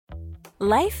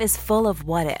Life is full of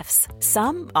what-ifs.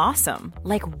 Some awesome,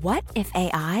 like what if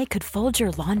AI could fold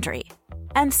your laundry?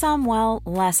 And some, well,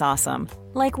 less awesome,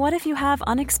 like what if you have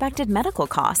unexpected medical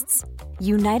costs?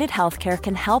 United Healthcare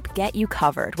can help get you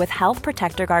covered with Health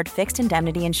Protector Guard fixed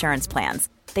indemnity insurance plans.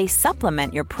 They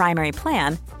supplement your primary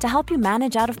plan to help you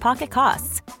manage out-of-pocket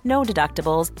costs. No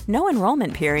deductibles, no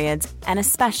enrollment periods, and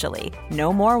especially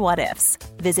no more what-ifs.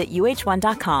 Visit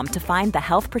uh1.com to find the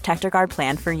Health Protector Guard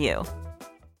plan for you.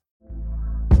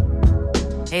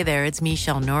 Hey there, it's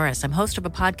Michelle Norris. I'm host of a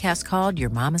podcast called Your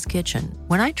Mama's Kitchen.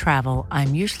 When I travel,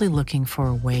 I'm usually looking for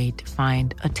a way to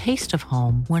find a taste of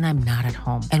home when I'm not at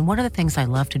home. And one of the things I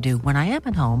love to do when I am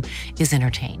at home is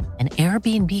entertain. And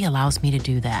Airbnb allows me to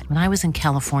do that. When I was in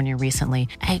California recently,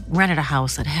 I rented a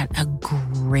house that had a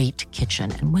great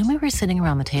kitchen. And when we were sitting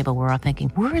around the table, we're all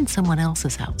thinking, we're in someone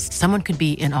else's house. Someone could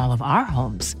be in all of our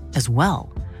homes as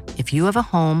well. If you have a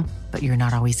home, but you're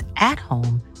not always at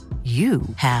home, you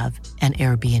have an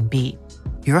Airbnb.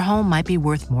 Your home might be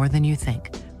worth more than you think.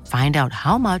 Find out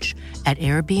how much at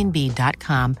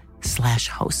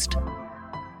airbnb.com/host.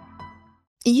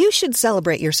 You should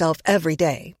celebrate yourself every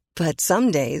day, but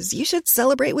some days you should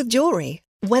celebrate with jewelry.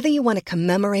 Whether you want to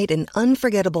commemorate an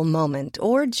unforgettable moment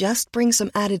or just bring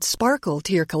some added sparkle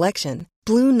to your collection,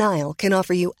 Blue Nile can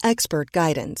offer you expert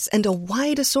guidance and a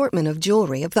wide assortment of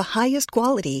jewelry of the highest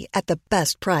quality at the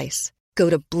best price. Go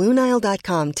to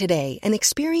BlueNile.com today and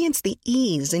experience the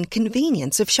ease and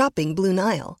convenience of shopping Blue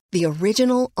Nile, the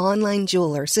original online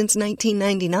jeweler since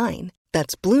 1999.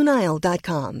 That's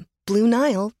BlueNile.com.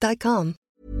 BlueNile.com.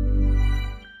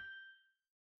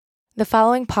 The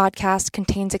following podcast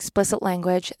contains explicit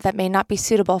language that may not be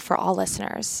suitable for all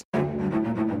listeners.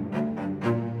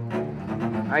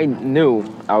 I knew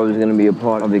I was going to be a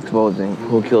part of exposing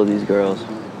who killed these girls.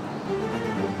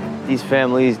 These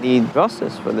families need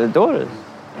justice for their daughters.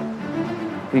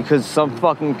 Because some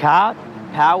fucking cop,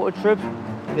 power trip,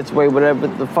 gets away with whatever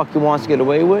the fuck he wants to get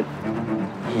away with.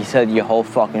 He said, your whole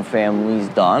fucking family's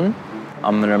done.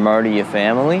 I'm gonna murder your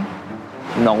family.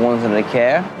 No one's gonna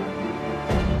care.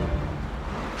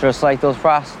 Just like those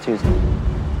prostitutes.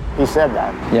 He said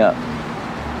that? Yeah.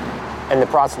 And the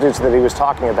prostitutes that he was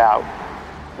talking about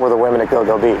were the women at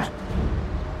Go-Go Beach?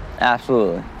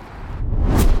 Absolutely.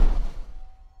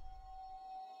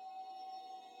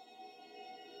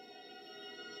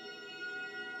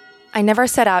 I never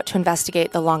set out to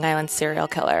investigate the Long Island serial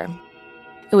killer.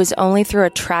 It was only through a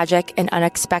tragic and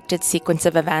unexpected sequence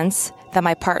of events that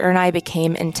my partner and I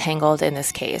became entangled in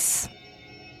this case.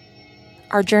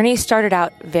 Our journey started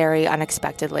out very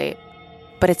unexpectedly,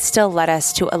 but it still led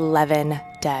us to 11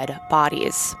 dead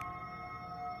bodies.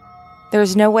 There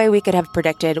was no way we could have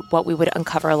predicted what we would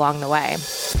uncover along the way.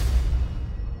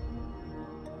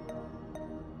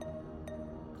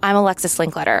 I'm Alexis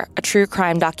Linkletter, a true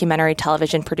crime documentary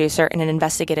television producer and an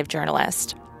investigative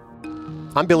journalist.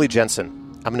 I'm Billy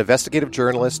Jensen. I'm an investigative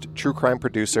journalist, true crime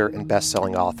producer, and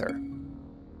best-selling author.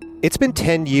 It's been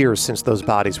 10 years since those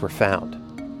bodies were found.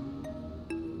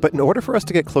 But in order for us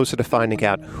to get closer to finding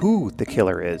out who the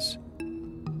killer is,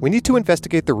 we need to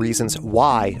investigate the reasons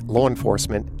why law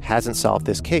enforcement hasn't solved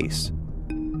this case.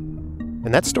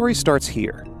 And that story starts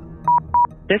here.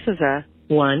 This is a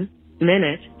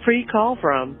 1-minute free call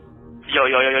from Yo.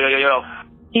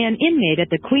 an inmate at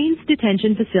the Queens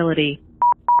Detention Facility.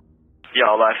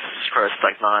 Yo, Lex, this is Chris,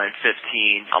 like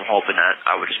 9:15. I'm hoping that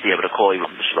I would just be able to call you.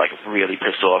 I'm just like really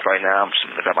pissed off right now. I'm just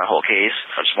gonna grab my whole case.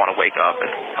 I just want to wake up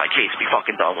and my case be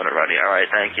fucking done with already. All right,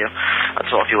 thank you. I'll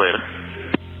talk to you later.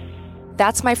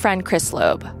 That's my friend Chris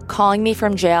Loeb, calling me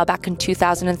from jail back in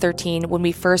 2013 when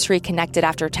we first reconnected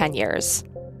after 10 years.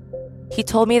 He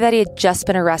told me that he had just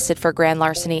been arrested for grand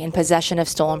larceny and possession of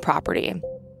stolen property,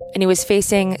 and he was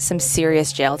facing some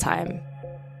serious jail time.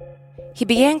 He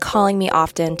began calling me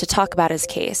often to talk about his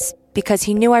case because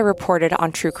he knew I reported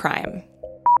on true crime.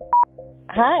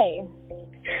 Hi.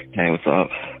 Hey, what's up?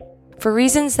 For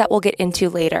reasons that we'll get into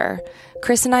later,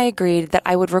 Chris and I agreed that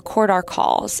I would record our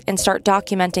calls and start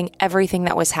documenting everything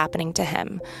that was happening to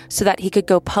him so that he could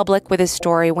go public with his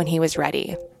story when he was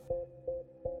ready.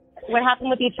 What happened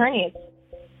with the attorneys?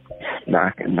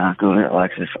 Not good,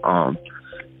 Alexis.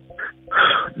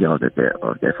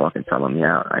 They're fucking selling me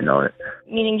out. I know it.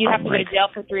 Meaning you have to go to jail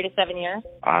for 3 to 7 years?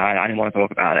 I didn't want to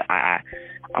talk about it.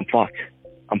 I'm fucked.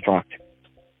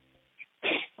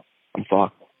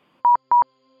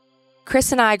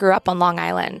 Chris and I grew up on Long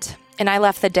Island, and I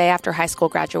left the day after high school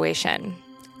graduation.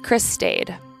 Chris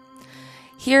stayed.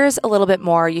 Here's a little bit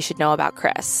more you should know about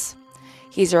Chris.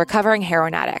 He's a recovering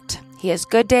heroin addict. He has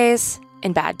good days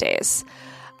and bad days.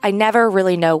 I never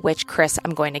really know which Chris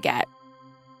I'm going to get.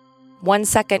 One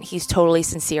second, he's totally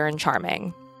sincere and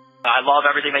charming. I love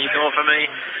everything that you're doing for me.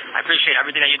 I appreciate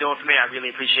everything that you're doing for me. I really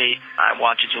appreciate. I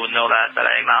want you to know that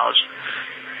I acknowledge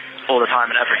all the time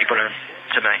and effort you put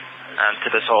into me and to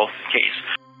this whole case.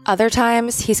 Other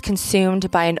times, he's consumed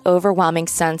by an overwhelming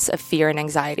sense of fear and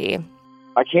anxiety.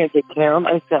 I can't take care of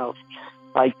myself,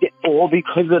 like, all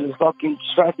because of the fucking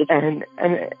stress. And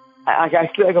I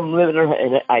feel like I'm living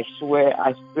in it. I swear,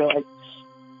 I feel like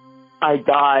I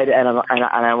died and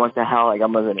I went to hell. Like,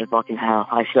 I'm living in fucking hell.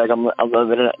 I feel like I'm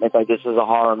living in it. It's like this is a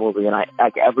horror movie. And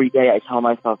like every day I tell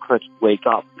myself, Chris, wake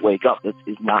up. This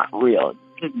is not real.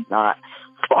 This is not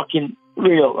fucking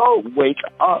real. Oh, wake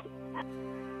up.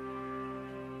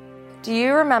 Do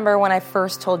you remember when I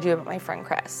first told you about my friend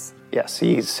Chris? Yes,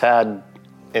 he's had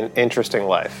an interesting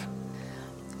life.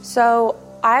 So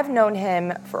I've known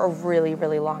him for a really,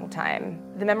 really long time.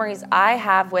 The memories I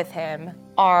have with him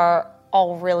are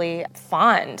all really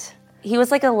fond. He was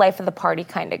like a life of the party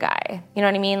kind of guy. You know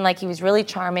what I mean? Like, he was really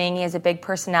charming. He has a big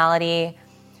personality,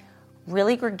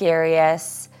 really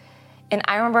gregarious. And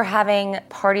I remember having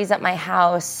parties at my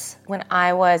house when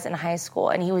I was in high school,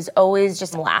 and he was always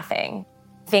just laughing.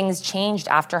 Things changed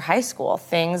after high school.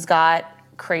 Things got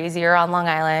crazier on Long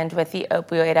Island with the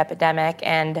opioid epidemic,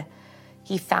 and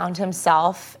he found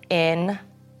himself in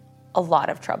a lot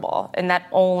of trouble, and that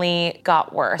only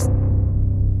got worse.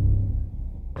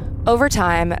 Over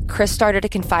time, Chris started to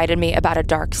confide in me about a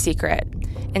dark secret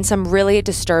and some really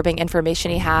disturbing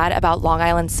information he had about Long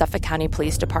Island's Suffolk County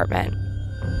Police Department.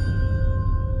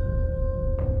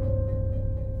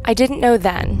 I didn't know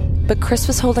then, but Chris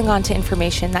was holding on to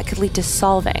information that could lead to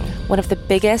solving one of the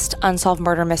biggest unsolved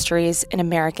murder mysteries in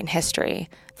American history,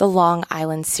 the Long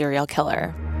Island serial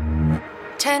killer.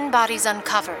 10 bodies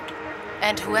uncovered,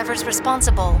 and whoever's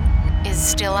responsible is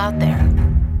still out there.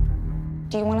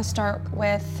 Do you want to start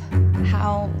with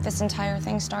how this entire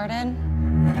thing started?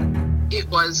 It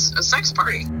was a sex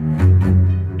party.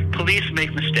 Police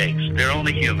make mistakes. They're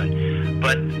only human.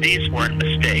 But these weren't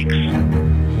mistakes.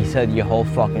 He said your whole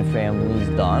fucking family's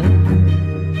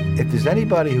done. If there's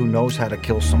anybody who knows how to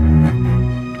kill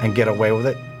someone and get away with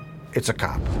it, it's a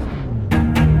cop.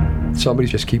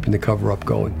 Somebody's just keeping the cover-up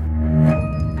going.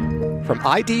 From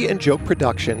ID and Joke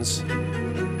Productions,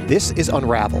 this is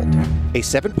Unraveled, a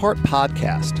 7-part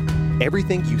podcast.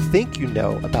 Everything you think you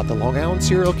know about the Long Island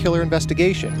serial killer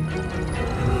investigation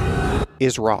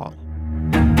is wrong.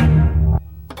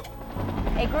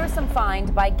 A gruesome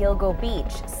find by Gilgo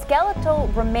Beach. Skeletal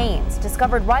remains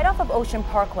discovered right off of Ocean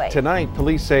Parkway. Tonight,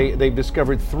 police say they've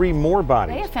discovered 3 more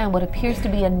bodies. They have found what appears to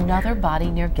be another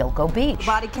body near Gilgo Beach. The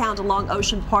body count along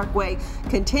Ocean Parkway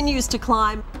continues to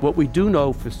climb. What we do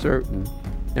know for certain,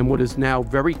 and what is now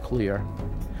very clear,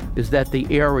 is that the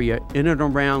area in and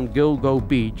around Gilgo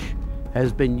Beach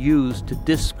has been used to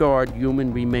discard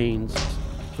human remains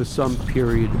for some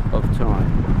period of time.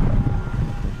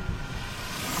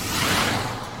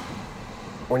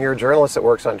 When you're a journalist that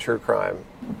works on true crime,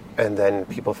 and then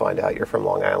people find out you're from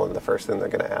Long Island, the first thing they're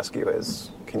going to ask you is,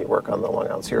 can you work on the Long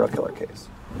Island serial killer case?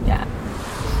 Yeah.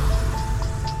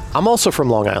 I'm also from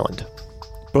Long Island.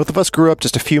 Both of us grew up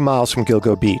just a few miles from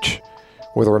Gilgo Beach,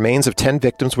 where the remains of 10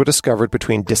 victims were discovered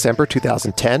between December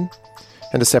 2010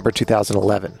 and December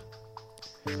 2011.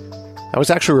 I was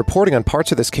actually reporting on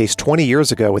parts of this case 20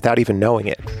 years ago without even knowing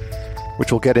it,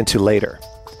 which we'll get into later.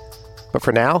 But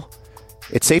for now,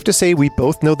 it's safe to say we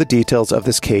both know the details of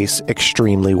this case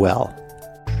extremely well.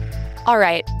 All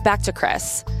right, back to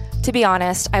Chris. To be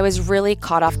honest, I was really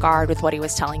caught off guard with what he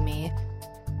was telling me.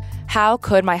 How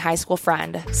could my high school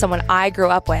friend, someone I grew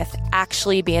up with,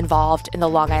 actually be involved in the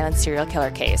Long Island serial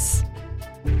killer case?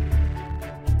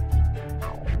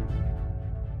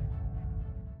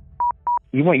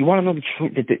 You want to know the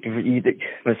truth?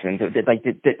 Listen,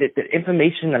 the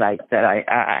information that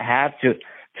I have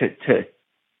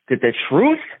the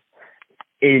truth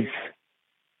is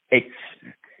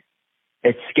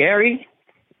it's scary.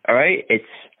 All right,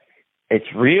 it's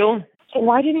real.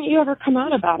 Why didn't you ever come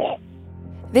out about it?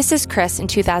 This is Chris in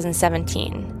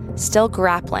 2017, still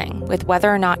grappling with whether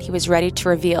or not he was ready to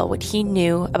reveal what he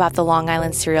knew about the Long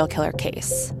Island serial killer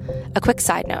case. A quick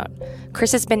side note,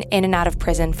 Chris has been in and out of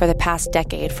prison for the past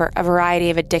decade for a variety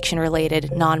of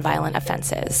addiction-related, nonviolent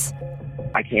offenses.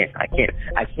 I can't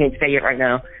say it right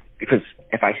now, because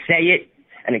if I say it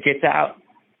and it gets out,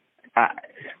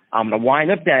 I'm going to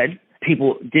wind up dead.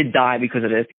 People did die because of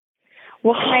this.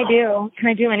 What can I do? Can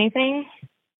I do anything?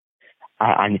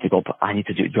 I need to go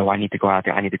out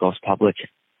there. I need to go public.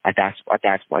 That's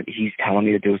what he's telling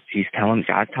me to do. God's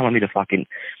telling me to fucking,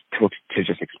 to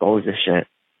just expose this shit.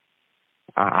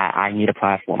 I need a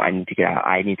platform. I need to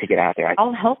get out there.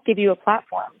 I'll help give you a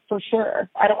platform, for sure.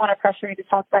 I don't want to pressure you to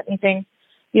talk about anything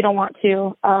you don't want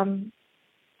to,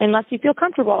 unless you feel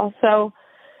comfortable. So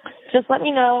just let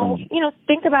me know,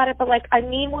 think about it, but I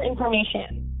need more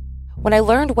information. When I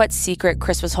learned what secret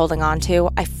Chris was holding on to,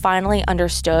 I finally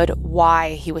understood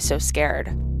why he was so scared.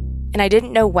 And I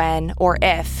didn't know when or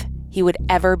if he would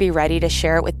ever be ready to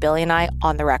share it with Billy and I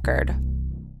on the record.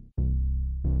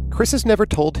 Chris has never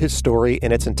told his story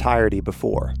in its entirety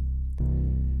before.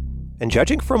 And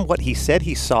judging from what he said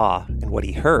he saw and what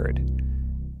he heard,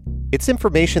 it's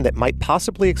information that might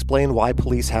possibly explain why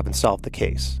police haven't solved the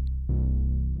case.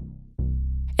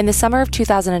 In the summer of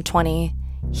 2020,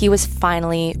 he was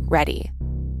finally ready.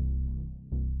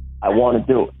 I want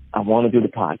to do it. I want to do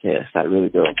the podcast. I really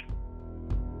do.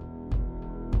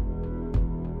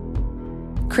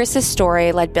 Chris's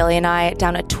story led Billy and I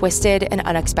down a twisted and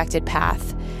unexpected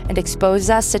path and exposed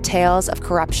us to tales of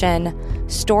corruption,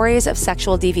 stories of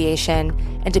sexual deviation,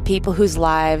 and to people whose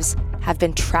lives have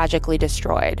been tragically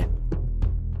destroyed.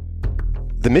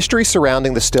 The mystery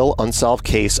surrounding the still unsolved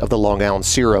case of the Long Island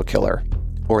serial killer,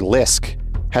 or LISK,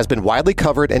 has been widely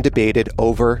covered and debated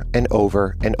over and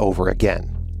over and over again.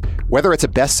 Whether it's a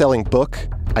best-selling book,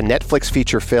 a Netflix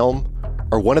feature film,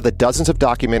 or one of the dozens of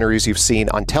documentaries you've seen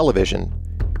on television,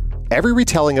 every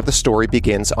retelling of the story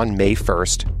begins on May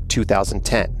 1st,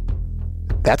 2010.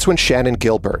 That's when Shannan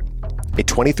Gilbert, a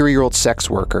 23-year-old sex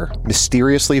worker,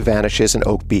 mysteriously vanishes in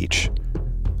Oak Beach,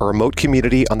 a remote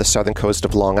community on the southern coast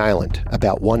of Long Island,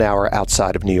 about 1 hour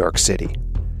outside of New York City.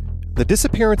 The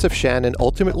disappearance of Shannan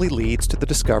ultimately leads to the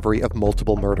discovery of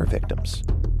multiple murder victims,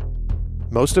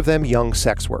 most of them young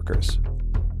sex workers.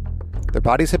 Their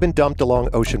bodies have been dumped along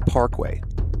Ocean Parkway,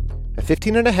 a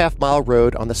 15.5-mile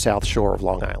road on the south shore of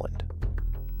Long Island.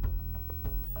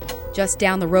 Just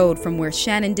down the road from where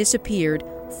Shannan disappeared,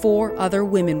 4 other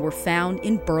women were found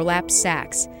in burlap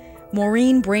sacks.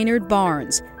 Maureen Brainerd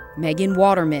Barnes, Megan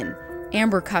Waterman,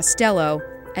 Amber Costello,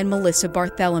 and Melissa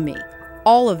Barthélemy.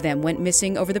 All of them went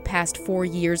missing over the past 4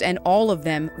 years, and all of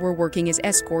them were working as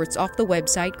escorts off the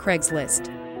website Craigslist.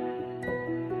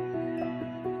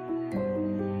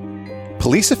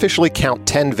 Police officially count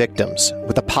 10 victims,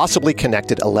 with a possibly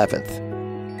connected 11th.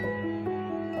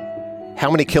 How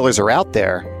many killers are out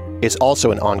there is also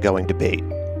an ongoing debate.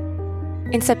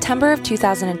 In September of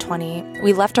 2020,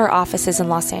 we left our offices in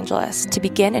Los Angeles to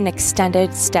begin an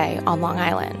extended stay on Long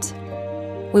Island.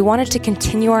 We wanted to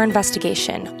continue our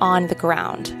investigation on the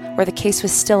ground, where the case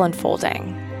was still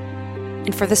unfolding.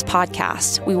 And for this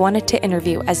podcast, we wanted to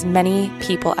interview as many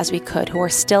people as we could who are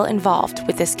still involved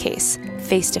with this case,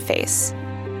 face to face.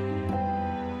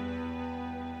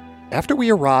 After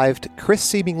we arrived, Chris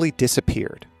seemingly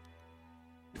disappeared.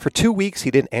 For 2 weeks,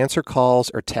 he didn't answer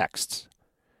calls or texts.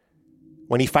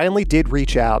 When he finally did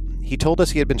reach out, he told us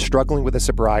he had been struggling with his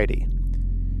sobriety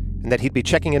and that he'd be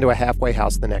checking into a halfway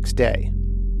house the next day.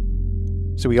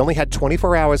 So we only had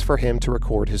 24 hours for him to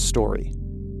record his story.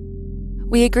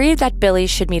 We agreed that Billy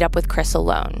should meet up with Chris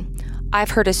alone.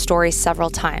 I've heard his story several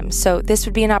times, so this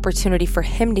would be an opportunity for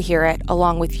him to hear it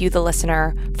along with you, the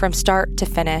listener, from start to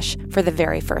finish for the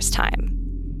very first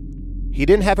time. He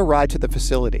didn't have a ride to the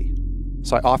facility,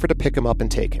 so I offered to pick him up and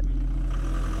take him.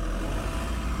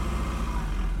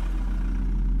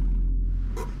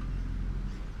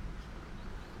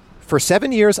 For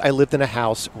 7 years, I lived in a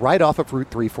house right off of Route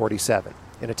 347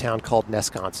 in a town called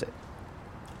Nesconset.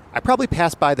 I probably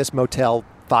passed by this motel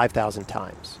 5,000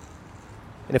 times.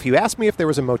 And if you asked me if there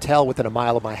was a motel within a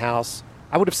mile of my house,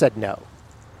 I would have said no.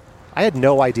 I had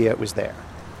no idea it was there.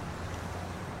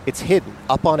 It's hidden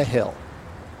up on a hill.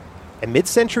 A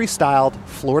mid-century styled,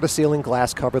 floor-to-ceiling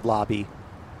glass-covered lobby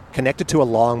connected to a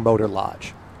long motor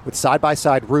lodge with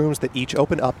side-by-side rooms that each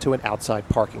open up to an outside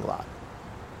parking lot.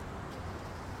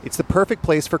 It's the perfect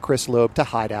place for Chris Loeb to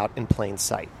hide out in plain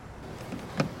sight.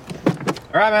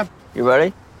 All right, man. You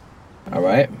ready? All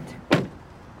right.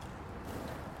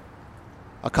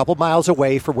 A couple miles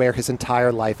away from where his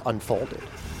entire life unfolded.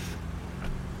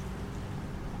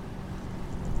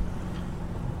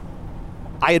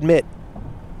 I admit,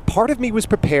 part of me was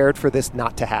prepared for this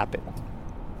not to happen.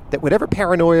 That whatever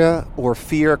paranoia or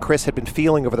fear Chris had been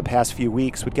feeling over the past few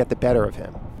weeks would get the better of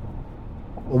him.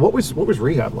 Well, what was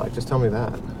rehab like? Just tell me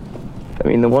that. I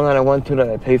mean, the one that I went to that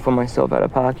I paid for myself out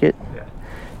of pocket,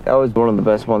 that was one of the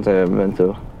best ones I've ever been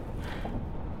to.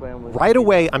 Right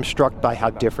away, I'm struck by how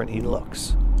different he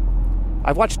looks.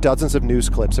 I've watched dozens of news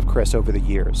clips of Chris over the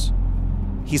years.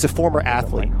 He's a former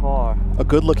athlete, a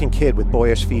good-looking kid with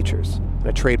boyish features, and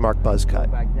a trademark buzz cut.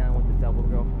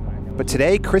 But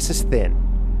today, Chris is thin,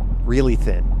 really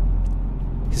thin.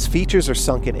 His features are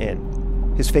sunken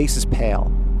in. His face is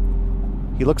pale.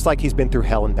 He looks like he's been through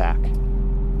hell and back.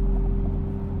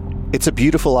 It's a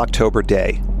beautiful October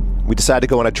day, we decide to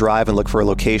go on a drive and look for a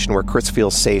location where Chris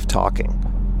feels safe talking.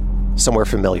 Somewhere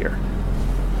familiar.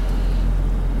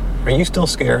 Are you still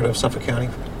scared of Suffolk County?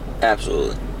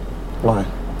 Absolutely. Why?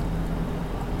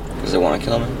 Because they want to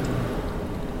kill me.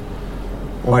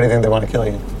 Why do you think they want to kill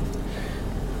you?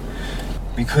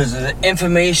 Because of the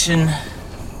information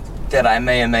that I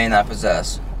may or may not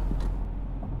possess.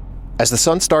 As the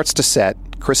sun starts to set,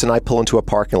 Chris and I pull into a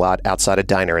parking lot outside a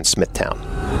diner in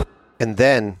Smithtown. And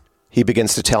then he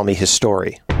begins to tell me his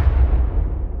story.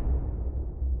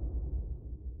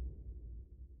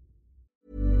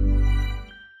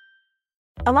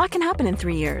 A lot can happen in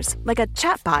 3 years, like a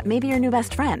chatbot may be your new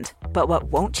best friend. But what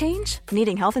won't change?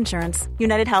 Needing health insurance.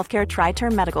 United Healthcare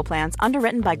Tri-Term Medical Plans,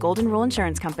 underwritten by Golden Rule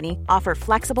Insurance Company, offer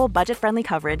flexible, budget-friendly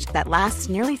coverage that lasts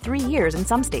nearly 3 years in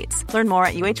some states. Learn more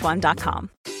at uh1.com.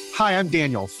 Hi, I'm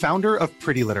Daniel, founder of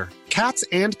Pretty Litter. Cats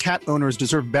and cat owners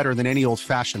deserve better than any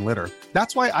old-fashioned litter.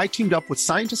 That's why I teamed up with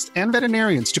scientists and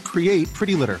veterinarians to create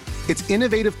Pretty Litter. Its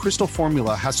innovative crystal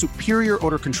formula has superior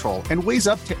odor control and weighs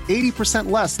up to 80%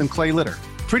 less than clay litter.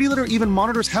 Pretty Litter even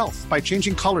monitors health by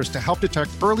changing colors to help detect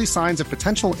early signs of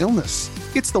potential illness.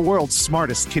 It's the world's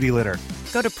smartest kitty litter.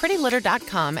 Go to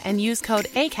prettylitter.com and use code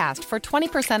ACAST for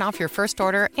 20% off your first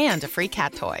order and a free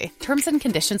cat toy. Terms and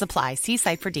conditions apply. See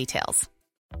site for details.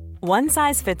 One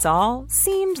size fits all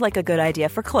seemed like a good idea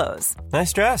for clothes.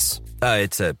 Nice dress.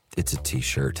 It's a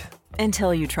t-shirt.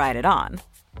 Until you tried it on.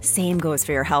 Same goes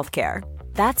for your healthcare.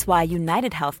 That's why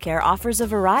United Healthcare offers a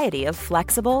variety of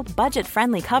flexible,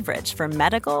 budget-friendly coverage for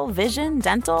medical, vision,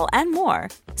 dental, and more.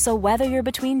 So whether you're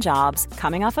between jobs,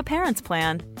 coming off a parent's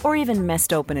plan, or even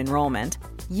missed open enrollment,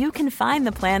 you can find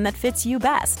the plan that fits you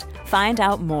best. Find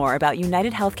out more about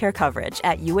United Healthcare coverage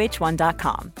at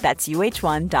uh1.com. That's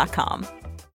uh1.com.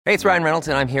 Hey, it's Ryan Reynolds,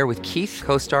 and I'm here with Keith,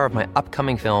 co-star of my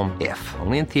upcoming film, If,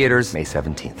 only in theaters May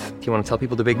 17th. Do you want to tell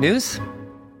people the big news?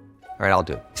 All right, I'll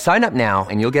do it. Sign up now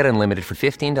and you'll get unlimited for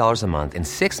 $15 a month and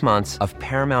 6 months of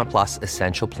Paramount Plus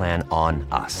Essential Plan on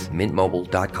us.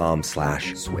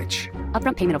 MintMobile.com/switch.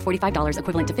 Upfront payment of $45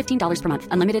 equivalent to $15 per month.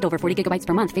 Unlimited over 40 gigabytes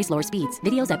per month. Face lower speeds.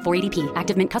 Videos at 480p.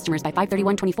 Active Mint customers by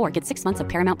 531.24 get 6 months of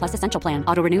Paramount Plus Essential Plan.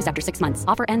 Auto renews after 6 months.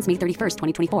 Offer ends May 31st,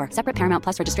 2024. Separate Paramount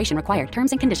Plus registration required.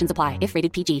 Terms and conditions apply if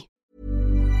rated PG.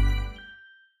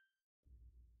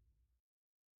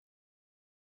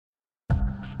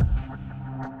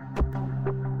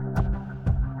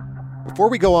 Before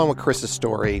we go on with Chris's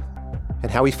story and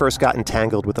how he first got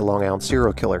entangled with the Long Island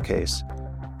serial killer case,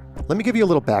 let me give you a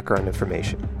little background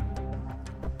information.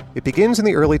 It begins in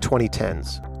the early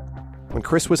 2010s, when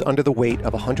Chris was under the weight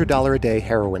of a $100 a day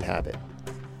heroin habit.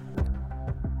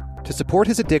 To support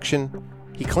his addiction,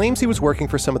 he claims he was working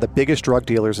for some of the biggest drug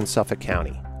dealers in Suffolk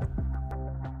County.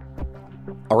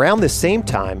 Around this same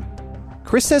time,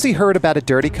 Chris says he heard about a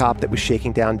dirty cop that was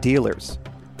shaking down dealers,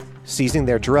 seizing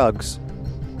their drugs,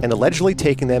 and allegedly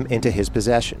taking them into his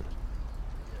possession.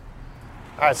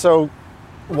 All right, so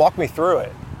walk me through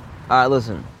it. All right,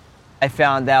 listen. I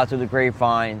found out through the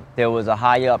grapevine there was a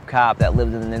high-up cop that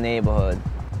lived in the neighborhood.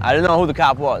 I didn't know who the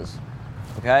cop was,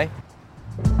 okay?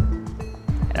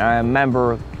 And I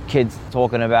remember kids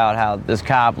talking about how this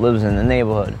cop lives in the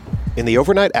neighborhood. In the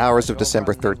overnight hours of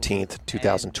December 13th,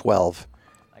 2012,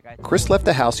 Chris left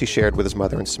the house he shared with his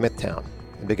mother in Smithtown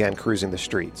and began cruising the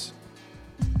streets.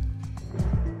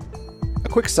 A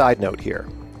quick side note here.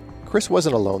 Chris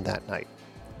wasn't alone that night.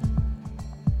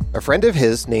 A friend of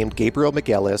his named Gabriel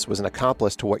McGillis was an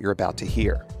accomplice to what you're about to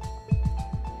hear.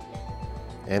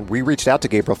 And we reached out to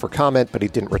Gabriel for comment, but he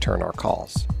didn't return our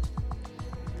calls.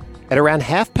 At around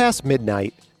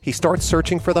midnight, he starts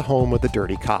searching for the home of the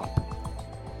dirty cop.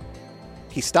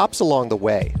 He stops along the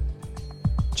way,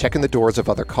 checking the doors of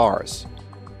other cars.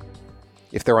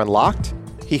 If they're unlocked,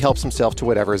 he helps himself to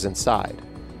whatever is inside.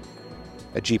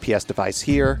 A GPS device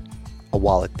here, a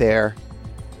wallet there,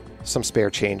 some spare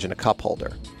change in a cup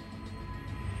holder.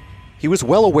 He was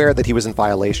well aware that he was in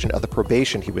violation of the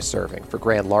probation he was serving for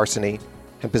grand larceny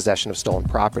and possession of stolen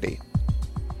property.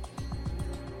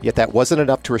 Yet that wasn't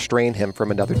enough to restrain him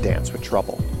from another dance with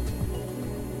trouble.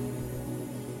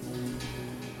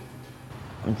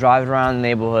 I'm driving around the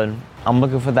neighborhood. I'm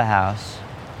looking for the house.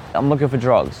 I'm looking for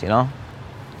drugs, you know?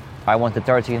 I went to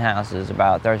 13 houses,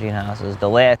 about 13 houses. The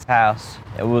last house,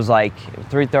 it was like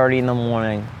 3:30 in the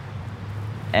morning,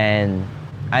 and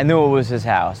I knew it was his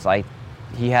house. Like,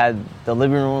 he had the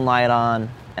living room light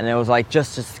on, and there was like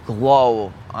just this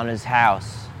glow on his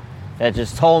house that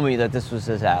just told me that this was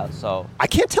his house. So I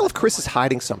can't tell if Chris is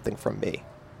hiding something from me.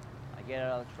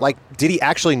 Like, did he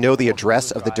actually know the address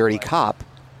of the dirty cop?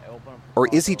 Or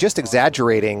is he just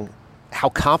exaggerating how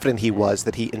confident he was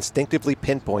that he instinctively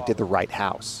pinpointed the right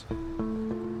house?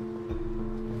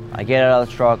 I get out of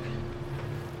the truck.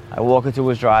 I walk into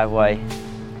his driveway.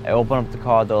 I open up the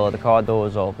car door. The car door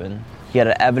was open. He had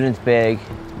an evidence bag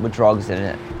with drugs in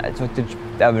it. I took the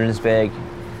evidence bag.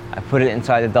 I put it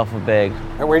inside the duffel bag.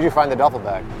 And where'd you find the duffel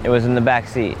bag? It was in the back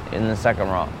seat, in the second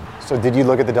row. So did you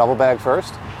look at the duffel bag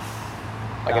first?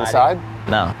 Like inside?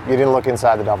 No. You didn't look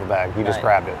inside the duffel bag, you just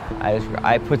grabbed it?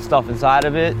 I put stuff inside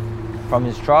of it from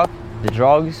his truck, the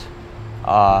drugs,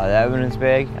 the evidence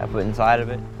bag, I put inside of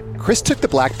it. Chris took the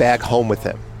black bag home with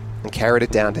him and carried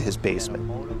it down to his basement.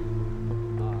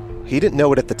 He didn't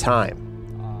know it at the time,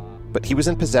 but he was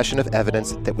in possession of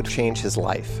evidence that would change his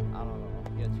life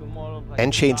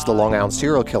and change the Long Island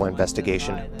serial killer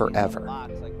investigation forever.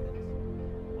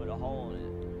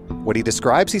 What he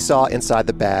describes he saw inside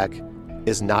the bag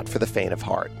is not for the faint of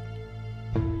heart.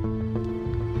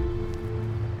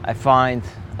 I find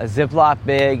a Ziploc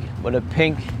bag with a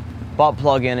pink butt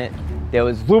plug in it. There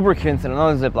was lubricants in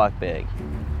another Ziploc bag.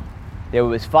 There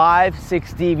was 5,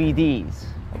 6 DVDs,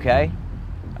 okay?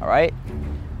 All right?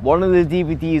 One of the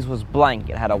DVDs was blank.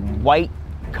 It had a white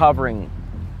covering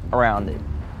around it.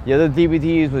 The other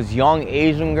DVDs was young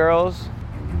Asian girls,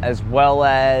 as well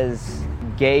as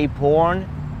gay porn,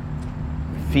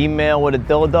 female with a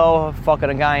dildo fucking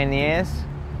a guy in the ass.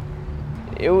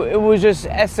 It was just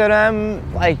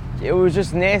S&M, like, it was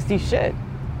just nasty shit.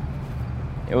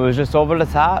 It was just over the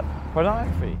top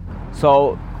pornography.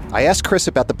 So I asked Chris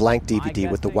about the blank DVD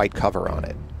with the white cover on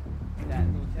it.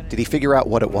 Did he figure out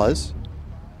what it was?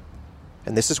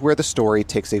 And this is where the story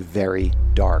takes a very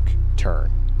dark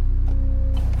turn.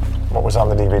 What was on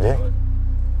the DVD?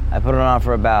 I put it on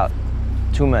for about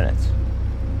 2 minutes.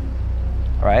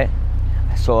 All right?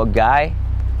 I saw a guy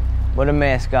with a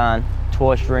mask on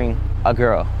torturing a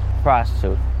girl,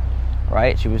 prostitute.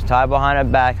 Right? She was tied behind her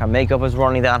back. Her makeup was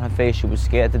running down her face. She was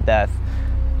scared to death.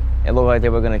 It looked like they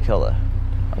were going to kill her.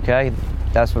 Okay?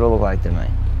 That's what it looked like to me.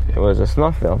 It was a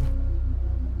snuff film.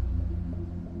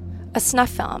 A snuff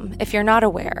film, if you're not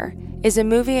aware, is a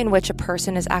movie in which a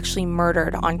person is actually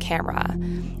murdered on camera,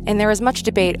 and there is much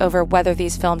debate over whether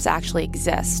these films actually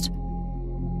exist.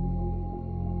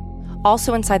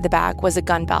 Also inside the bag was a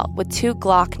gun belt with 2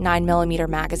 Glock 9mm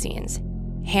magazines,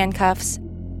 handcuffs,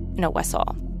 and a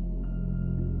whistle.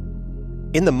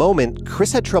 In the moment,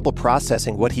 Chris had trouble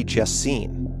processing what he'd just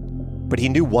seen, but he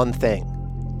knew one thing.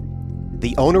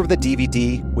 The owner of the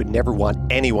DVD would never want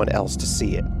anyone else to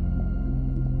see it.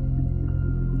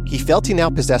 He felt he now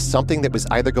possessed something that was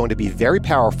either going to be very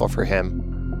powerful for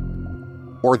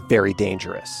him or very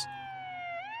dangerous.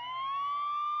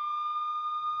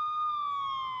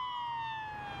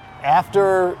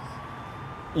 After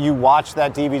you watch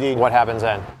that DVD, what happens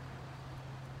then?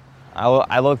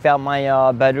 I looked out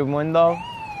my bedroom window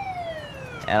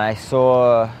and I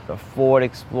saw the Ford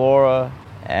Explorer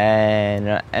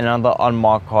and another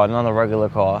unmarked car, another regular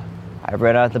car. I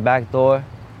ran out the back door.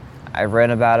 I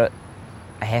ran about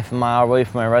a half a mile away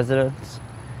from my residence.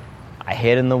 I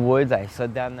hid in the woods. I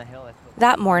slid down the hill.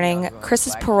 That morning,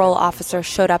 Chris's parole officer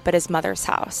showed up at his mother's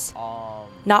house.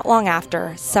 Not long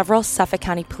after, several Suffolk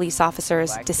County police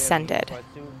officers descended.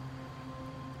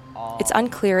 It's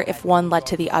unclear if one led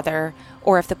to the other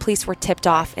or if the police were tipped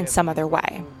off in some other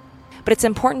way. But it's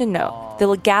important to note, the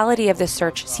legality of this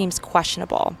search seems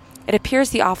questionable. It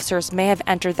appears the officers may have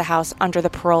entered the house under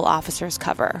the parole officer's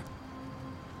cover.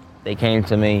 They came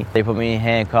to me, they put me in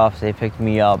handcuffs, they picked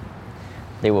me up.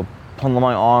 They were pulling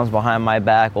my arms behind my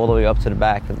back all the way up to the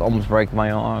back, to almost break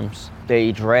my arms.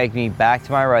 They dragged me back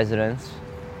to my residence,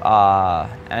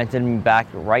 entered me back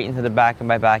right into the back of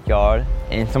my backyard,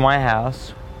 into my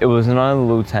house. It was another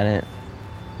lieutenant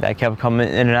that kept coming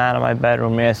in and out of my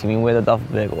bedroom asking me where the duffel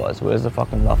bag was. Where's the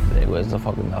fucking duffel bag? Where's the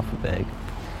fucking duffel bag?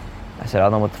 I said, I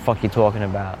don't know what the fuck you're talking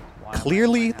about.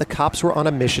 Clearly, the cops were on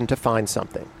a mission to find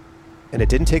something, and it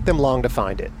didn't take them long to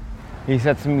find it. He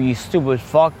said to me, you stupid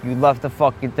fuck, you left the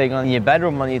fucking thing on your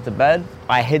bedroom underneath the bed.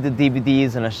 I hid the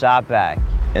DVDs in a shop vac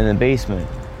in the basement.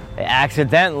 I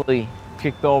accidentally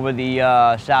kicked over the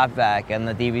shop vac and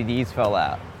the DVDs fell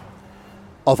out.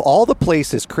 Of all the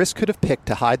places Chris could have picked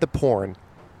to hide the porn,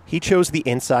 he chose the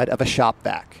inside of a shop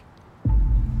vac.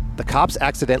 The cops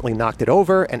accidentally knocked it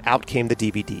over, and out came the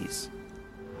DVDs.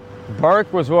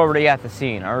 Burke was already at the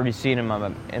scene. I already seen him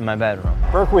in my bedroom.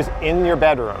 Burke was in your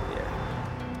bedroom? Yeah.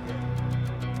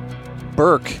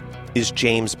 Burke is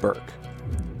James Burke,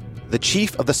 the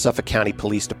chief of the Suffolk County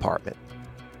Police Department.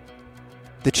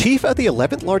 The chief of the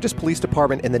 11th largest police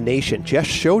department in the nation just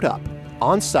showed up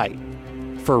on site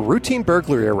for a routine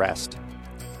burglary arrest.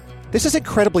 This is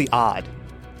incredibly odd.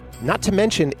 Not to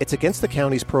mention, it's against the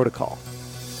county's protocol.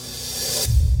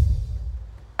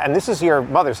 And this is your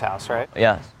mother's house, right?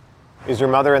 Yes. Is your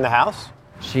mother in the house?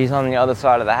 She's on the other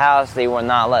side of the house. They were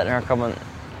not letting her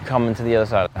come into the other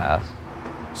side of the house.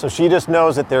 So she just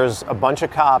knows that there's a bunch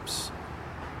of cops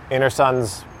in her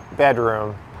son's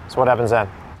bedroom. So what happens then?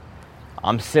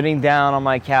 I'm sitting down on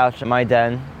my couch in my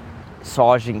den.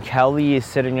 Sergeant Kelly is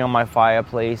sitting on my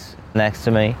fireplace next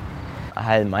to me. I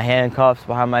had my handcuffs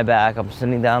behind my back. I'm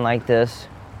sitting down like this.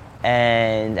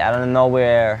 And out of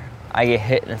nowhere, I get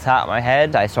hit in the top of my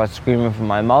head. I start screaming for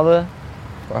my mother,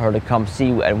 for her to come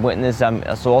see and witness them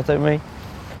assaulted me.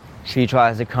 She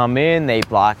tries to come in, they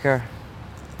block her.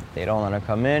 They don't let her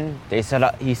come in. He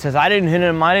says, I didn't hit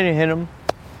him.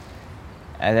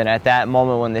 And then at that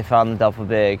moment when they found the duffel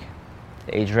bag,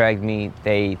 they dragged me,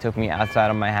 they took me outside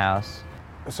of my house.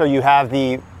 So you have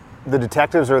the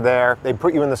detectives are there, they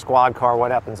put you in the squad car,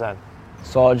 what happens then?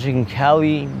 Sergeant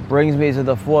Kelly brings me to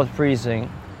the 4th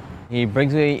precinct. He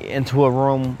brings me into a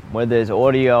room where there's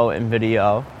audio and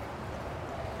video.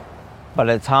 By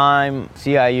the time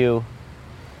CIU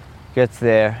gets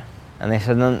there, and they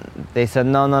said,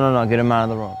 no, get him out of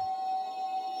the room.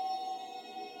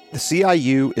 The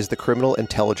CIU is the Criminal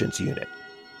Intelligence Unit.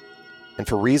 And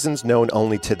for reasons known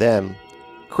only to them,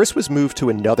 Chris was moved to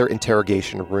another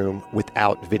interrogation room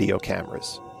without video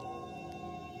cameras.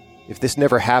 If this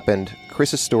never happened,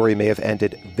 Chris's story may have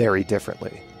ended very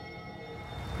differently.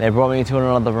 They brought me to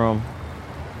another room,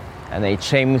 and they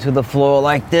chained me to the floor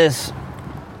like this.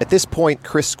 At this point,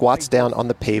 Chris squats down on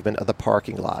the pavement of the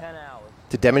parking lot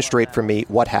to demonstrate for me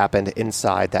what happened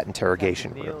inside that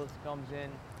interrogation room.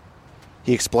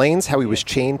 He explains how he was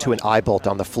chained to an eye bolt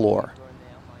on the floor,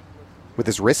 with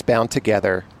his wrists bound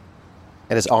together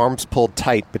and his arms pulled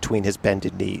tight between his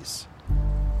bended knees.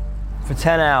 For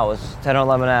 10 or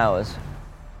 11 hours.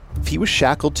 If he was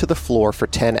shackled to the floor for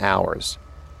 10 hours,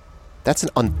 that's an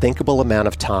unthinkable amount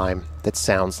of time that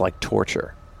sounds like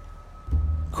torture.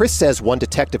 Chris says one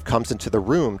detective comes into the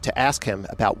room to ask him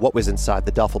about what was inside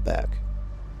the duffel bag.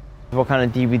 What kind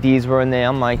of DVDs were in there?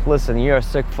 I'm like, listen, you're a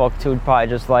sick fuck too, probably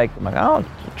just like, I don't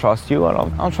trust you. I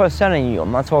don't trust any of you.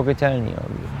 I'm not talking to any of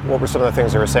you. What were some of the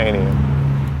things they were saying to you?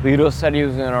 Vito said he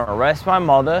was gonna arrest my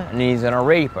mother and he's gonna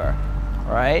rape her,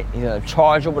 right? He's gonna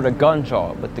charge her with a gun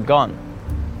charge, with the gun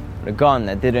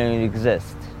that didn't even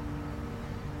exist,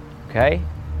 okay?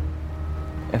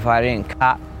 If I didn't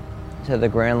cop to the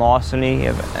grand larceny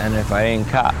and if I didn't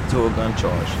cop to a gun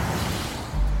charge.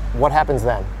 What happens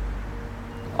then?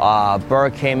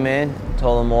 Burke came in,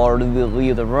 told him all to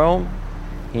leave the room.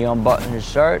 He unbuttoned his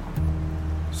shirt.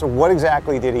 So what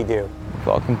exactly did he do?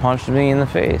 Fucking punched me in the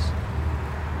face.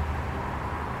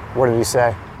 What did he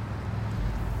say?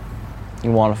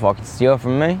 You want to fucking steal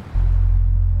from me?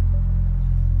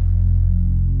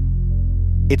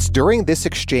 It's during this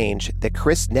exchange that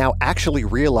Chris now actually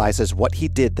realizes what he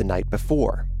did the night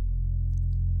before.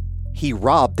 He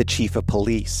robbed the chief of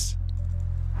police.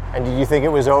 And did you think it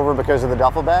was over because of the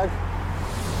duffel bag?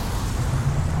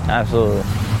 Absolutely.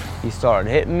 He started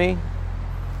hitting me.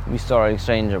 We started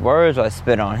exchanging words. I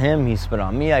spit on him. He spit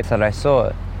on me. I said, I saw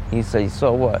it. He said, you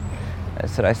saw what? I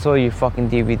said, I saw your fucking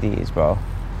DVDs, bro.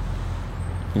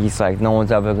 He's like, no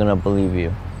one's ever gonna believe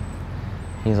you.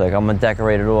 He's like, I'm a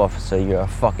decorated officer. You're a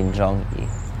fucking junkie.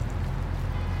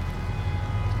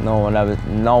 No one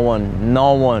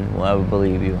will ever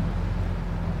believe you.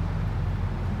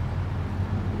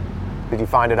 Did you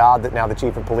find it odd that now the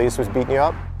chief of police was beating you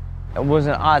up? It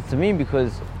wasn't odd to me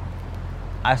because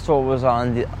I saw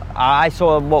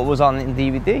what was on the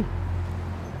DVD.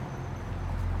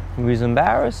 He was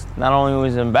embarrassed. Not only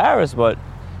was he embarrassed, but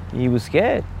he was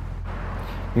scared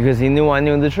because he knew I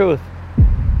knew the truth.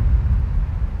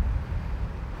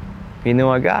 He knew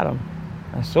I got him.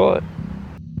 I saw it.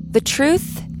 The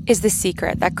truth is the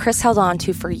secret that Chris held on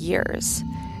to for years,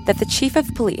 that the chief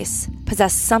of police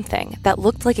possessed something that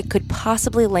looked like it could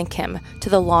possibly link him to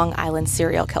the Long Island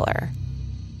serial killer.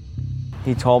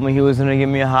 He told me he was gonna give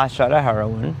me a hot shot of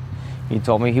heroin. He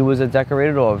told me he was a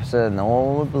decorated officer and no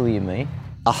one would believe me.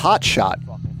 A hot shot,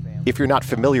 if you're not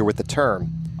familiar with the term,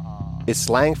 is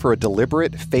slang for a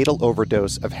deliberate, fatal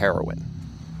overdose of heroin.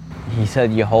 He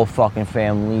said, your whole fucking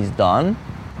family's done.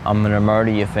 I'm gonna murder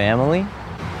your family.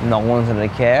 No one's gonna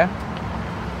care.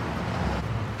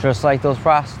 Just like those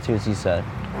prostitutes, he said.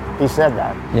 He said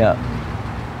that? Yeah.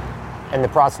 And the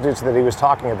prostitutes that he was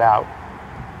talking about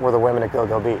were the women at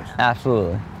Gilgo Beach?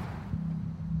 Absolutely.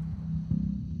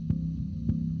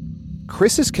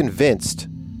 Chris is convinced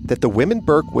that the women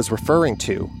Burke was referring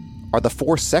to are the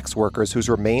 4 sex workers whose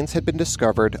remains had been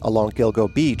discovered along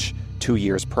Gilgo Beach 2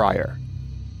 years prior.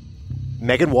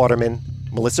 Megan Waterman,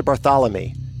 Melissa Bartholomew,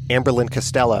 Amberlynn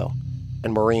Costello,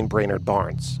 and Maureen Brainerd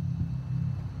Barnes.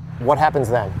 What happens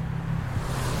then?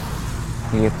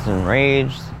 He gets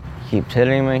enraged. keeps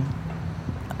hitting me.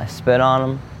 I spit on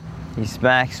him. He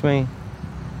smacks me.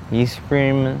 He's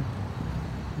screaming.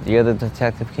 The other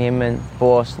detective came in.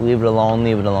 Boss, leave it alone,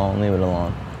 leave it alone, leave it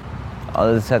alone.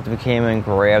 Other detective came in,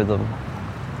 grabbed him,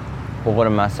 put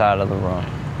him outside of the room.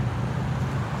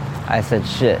 I said,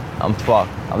 shit, I'm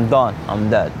fucked. I'm done. I'm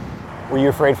dead. Were you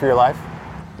afraid for your life?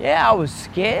 Yeah, I was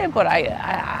scared, but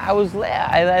I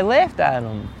laughed at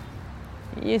him.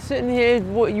 You're sitting here,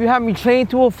 you have me chained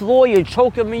to a floor, you're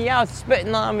choking me out,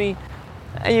 spitting on me,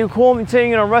 and you call me saying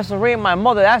you're gonna arrest and rape my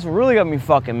mother. That's what really got me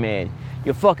fucking mad.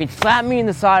 You fucking slap me in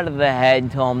the side of the head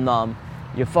until I'm numb.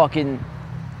 You call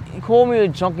me a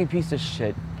junky piece of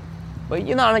shit. But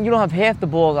you don't have half the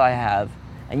balls I have.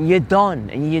 And you're done,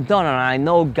 and I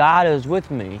know God is with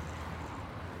me.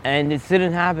 And it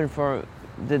didn't happen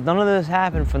none of this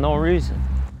happened for no reason.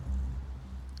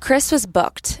 Chris was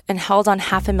booked and held on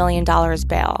 $500,000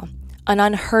 bail, an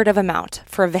unheard of amount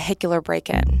for a vehicular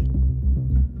break-in.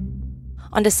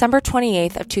 On December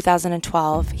 28th of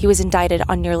 2012, he was indicted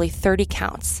on nearly 30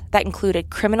 counts that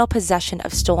included criminal possession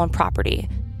of stolen property,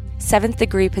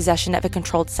 7th-degree possession of a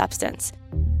controlled substance,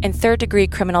 and 3rd-degree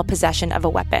criminal possession of a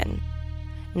weapon.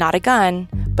 Not a gun,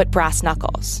 but brass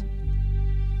knuckles.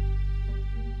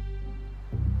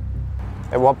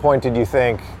 At what point did you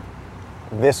think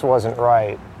this wasn't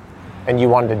right and you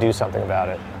wanted to do something about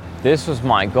it? This was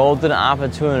my golden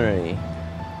opportunity.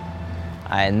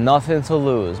 I had nothing to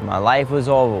lose. My life was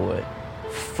over with.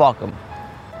 Fuck them.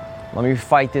 Let me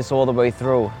fight this all the way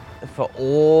through. For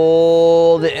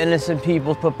all the innocent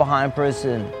people put behind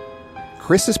prison.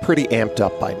 Chris is pretty amped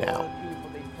up by now,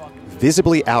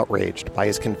 visibly outraged by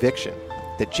his conviction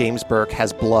that James Burke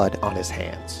has blood on his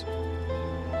hands.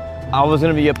 I was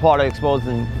going to be a part of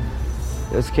exposing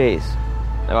this case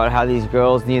about how these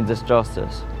girls need this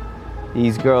justice.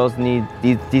 These girls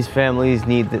these families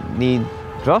need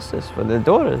justice for their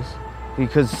daughters.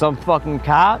 Because some fucking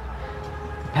cop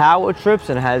power trips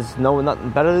and has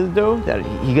nothing better to do, that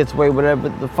he gets away with whatever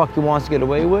the fuck he wants to get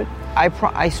away with.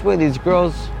 I swear these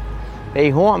girls, they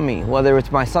haunt me, whether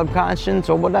it's my subconscious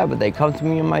or whatever. They come to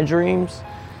me in my dreams.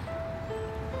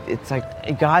 It's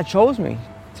like God chose me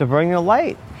to bring the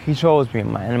light. He chose me,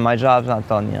 and my job's not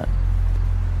done yet.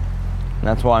 And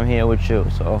that's why I'm here with you,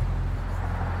 so.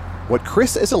 What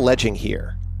Chris is alleging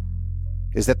here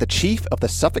is that the chief of the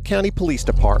Suffolk County Police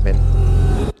Department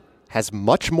has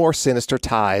much more sinister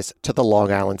ties to the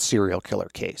Long Island serial killer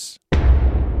case.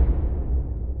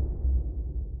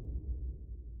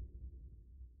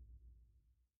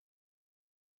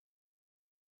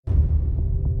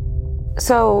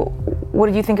 So, what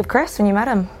did you think of Chris when you met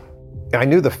him? I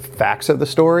knew the facts of the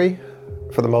story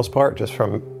for the most part, just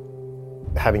from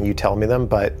having you tell me them,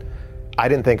 but I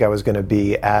didn't think I was going to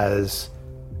be as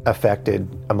affected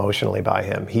emotionally by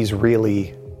him. He's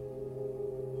really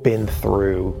been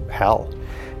through hell.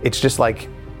 It's just like,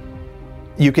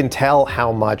 you can tell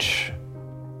how much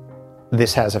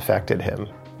this has affected him.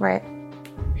 Right.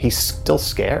 He's still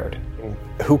scared.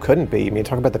 Who couldn't be? I mean,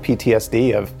 talk about the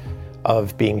PTSD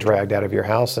of being dragged out of your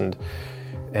house and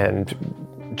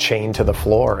chained to the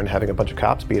floor and having a bunch of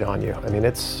cops beat on you. I mean,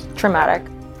 it's traumatic,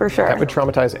 for sure. That would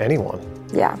traumatize anyone.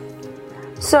 Yeah.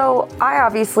 So I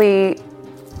obviously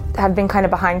had been kind of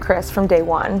behind Chris from day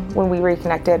one when we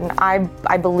reconnected, and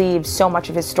I believed so much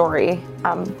of his story.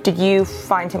 Did you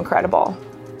find him credible?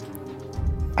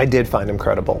 I did find him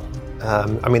credible.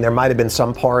 I mean, there might have been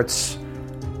some parts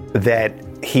that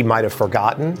he might have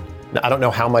forgotten. I don't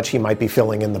know how much he might be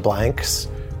filling in the blanks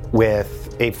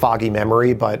with a foggy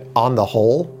memory, but on the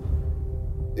whole,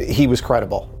 he was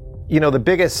credible. You know, the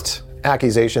biggest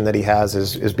accusation that he has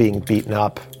is being beaten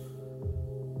up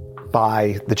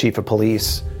by the chief of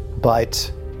police,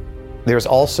 but there's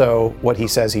also what he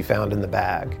says he found in the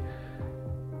bag.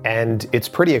 And it's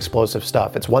pretty explosive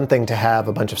stuff. It's one thing to have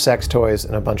a bunch of sex toys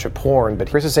and a bunch of porn, but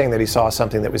Chris is saying that he saw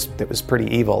something that was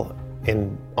pretty evil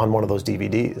on one of those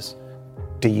DVDs.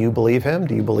 Do you believe him?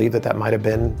 Do you believe that might have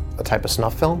been a type of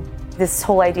snuff film? This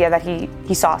whole idea that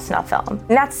he saw a snuff film. And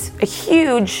that's a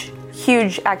huge,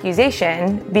 huge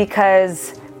accusation,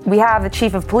 because we have the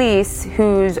chief of police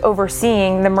who's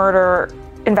overseeing the murder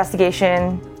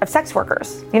investigation of sex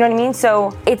workers. You know what I mean?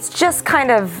 So it's just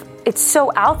it's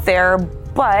so out there,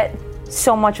 but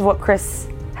so much of what Chris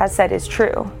has said is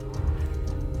true.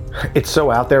 It's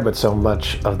so out there, but so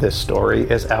much of this story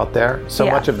is out there. So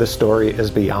much of this story is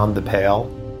beyond the pale.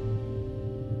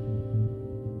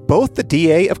 Both the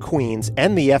DA of Queens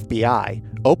and the FBI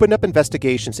opened up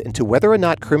investigations into whether or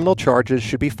not criminal charges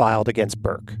should be filed against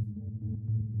Burke.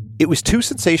 It was too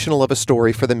sensational of a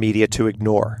story for the media to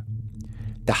ignore.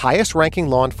 The highest-ranking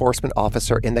law enforcement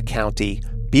officer in the county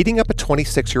beating up a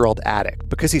 26-year-old addict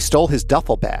because he stole his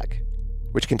duffel bag,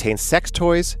 which contains sex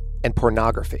toys and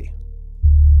pornography.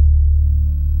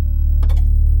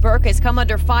 Burke has come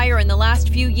under fire in the last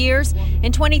few years.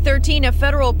 In 2013, a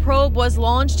federal probe was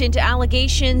launched into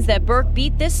allegations that Burke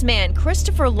beat this man,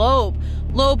 Christopher Loeb.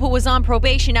 Loeb, who was on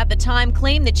probation at the time,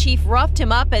 claimed the chief roughed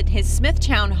him up at his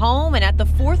Smithtown home and at the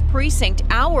 4th Precinct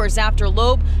hours after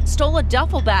Loeb stole a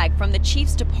duffel bag from the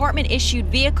chief's department-issued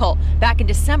vehicle back in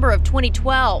December of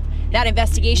 2012. That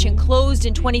investigation closed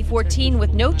in 2014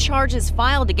 with no charges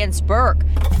filed against Burke.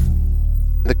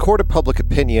 The court of public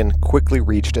opinion quickly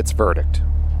reached its verdict.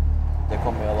 They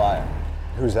call me a liar.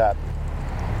 Who's that?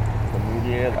 The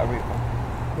media and everything.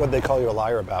 What'd they call you a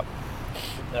liar about?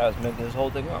 That I was making this whole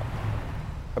thing up.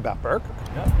 About Burke?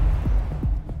 Yeah.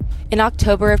 In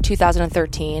October of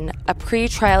 2013, a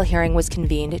pre-trial hearing was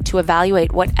convened to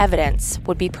evaluate what evidence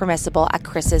would be permissible at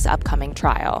Chris's upcoming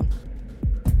trial.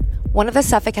 One of the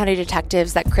Suffolk County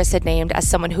detectives that Chris had named as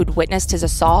someone who'd witnessed his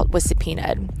assault was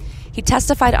subpoenaed. He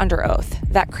testified under oath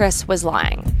that Chris was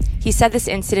lying. He said this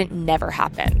incident never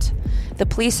happened. The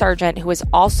police sergeant, who was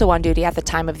also on duty at the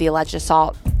time of the alleged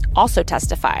assault, also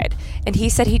testified, and he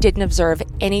said he didn't observe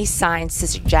any signs to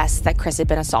suggest that Chris had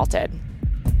been assaulted.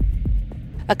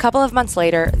 A couple of months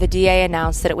later, the DA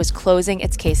announced that it was closing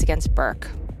its case against Burke,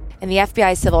 and the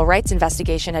FBI's civil rights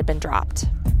investigation had been dropped.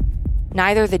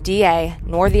 Neither the DA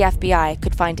nor the FBI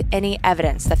could find any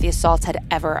evidence that the assault had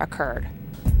ever occurred.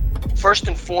 First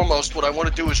and foremost, what I want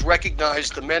to do is recognize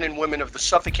the men and women of the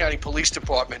Suffolk County Police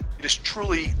Department. It is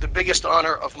truly the biggest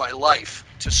honor of my life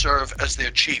to serve as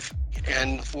their chief,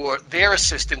 and for their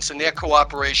assistance and their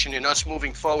cooperation in us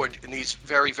moving forward in these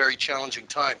very, very challenging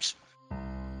times.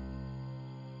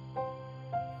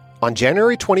 On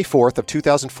January 24th of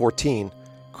 2014,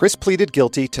 Chris pleaded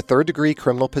guilty to third-degree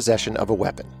criminal possession of a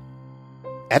weapon.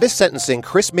 At his sentencing,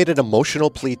 Chris made an emotional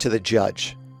plea to the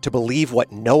judge to believe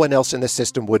what no one else in the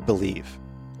system would believe,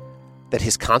 that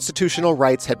his constitutional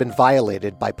rights had been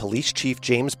violated by Police Chief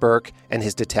James Burke and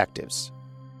his detectives.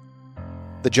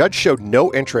 The judge showed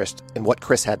no interest in what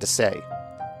Chris had to say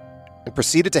and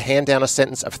proceeded to hand down a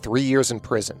sentence of 3 years in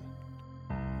prison.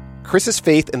 Chris's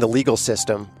faith in the legal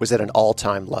system was at an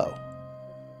all-time low.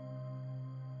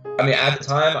 I mean, at the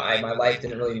time, my life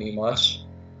didn't really mean much.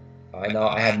 I know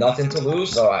I had nothing to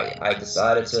lose, so I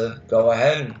decided to go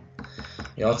ahead and,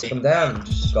 take him down and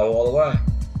just go all the way.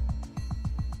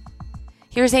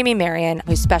 Here's Amy Marion,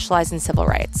 who specialized in civil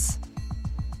rights.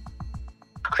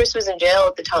 Chris was in jail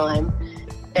at the time,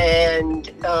 and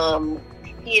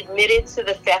he admitted to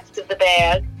the theft of the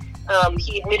bag.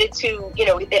 He admitted to,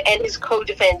 and his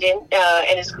co-defendant,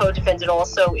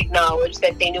 also acknowledged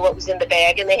that they knew what was in the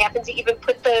bag, and they happened to even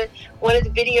put one of the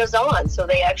videos on, so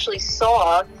they actually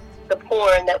saw the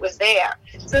porn that was there.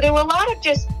 So there were a lot of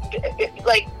just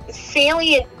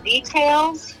salient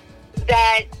details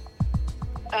that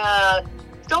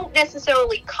don't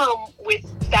necessarily come with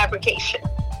fabrication.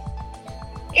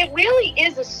 It really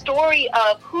is a story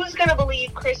of who's going to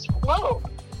believe Chris Loeb.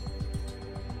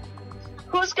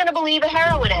 Who's going to believe a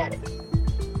heroin addict?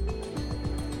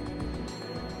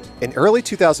 In early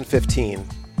 2015,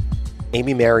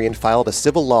 Amy Marion filed a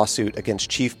civil lawsuit against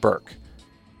Chief Burke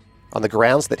on the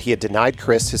grounds that he had denied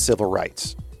Chris his civil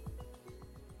rights.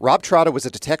 Rob Trotta was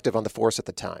a detective on the force at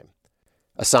the time,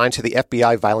 assigned to the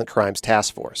FBI Violent Crimes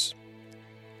Task Force.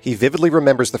 He vividly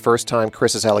remembers the first time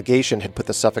Chris's allegation had put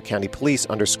the Suffolk County Police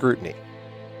under scrutiny,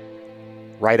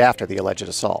 right after the alleged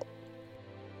assault.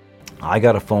 I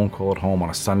got a phone call at home on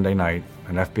a Sunday night.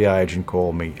 An FBI agent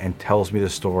called me and tells me the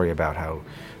story about how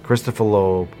Christopher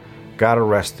Loeb got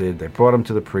arrested. They brought him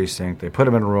to the precinct. They put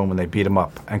him in a room and they beat him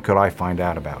up. And could I find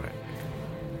out about it?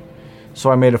 So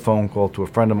I made a phone call to a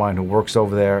friend of mine who works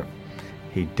over there.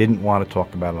 He didn't want to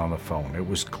talk about it on the phone. It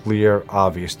was clear,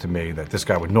 obvious to me that this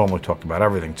guy would normally talk about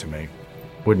everything to me,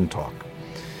 wouldn't talk.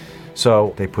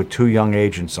 So they put 2 young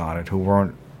agents on it who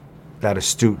weren't that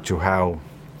astute to how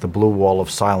the blue wall of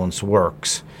silence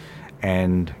works,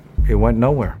 and it went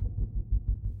nowhere.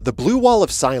 The blue wall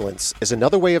of silence is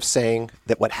another way of saying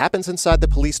that what happens inside the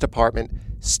police department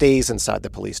stays inside the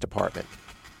police department.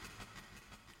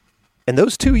 And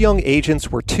those 2 young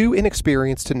agents were too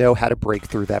inexperienced to know how to break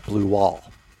through that blue wall.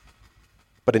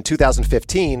 But in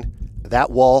 2015, that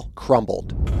wall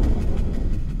crumbled.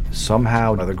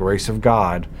 Somehow, by the grace of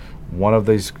God, one of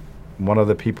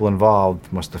the people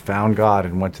involved must have found God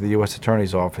and went to the U.S.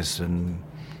 Attorney's office and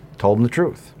told him the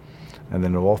truth. And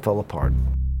then it all fell apart.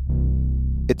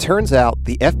 It turns out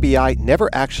the FBI never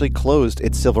actually closed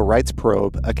its civil rights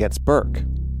probe against Burke.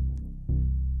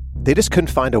 They just couldn't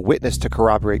find a witness to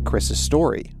corroborate Chris's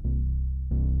story.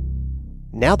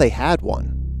 Now they had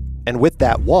one. And with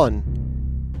that one,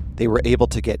 they were able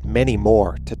to get many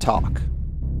more to talk.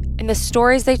 And the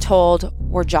stories they told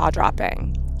were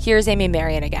jaw-dropping. Here's Amy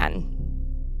Marion again.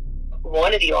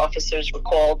 One of the officers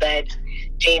recalled that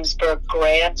James Burke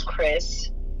grabbed Chris,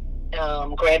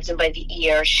 grabs him by the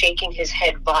ear, shaking his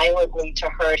head violently to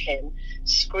hurt him,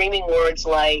 screaming words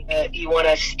like, you want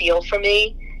to steal from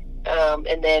me?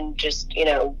 And then just,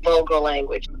 vulgar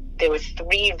language. There were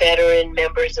 3 veteran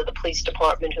members of the police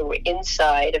department who were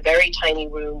inside a very tiny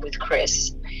room with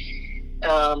Chris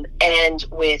and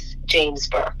with James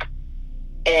Burke.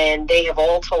 And they have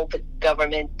all told the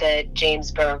government that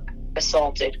James Burke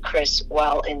assaulted Chris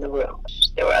while in the room.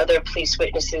 There were other police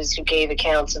witnesses who gave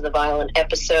accounts of the violent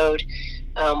episode,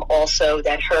 also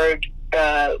that heard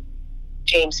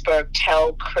James Burke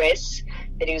tell Chris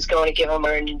that he was going to give him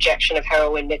an injection of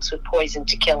heroin mixed with poison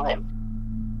to kill him.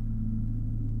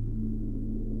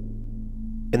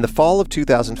 In the fall of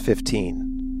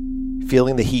 2015,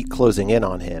 feeling the heat closing in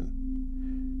on him,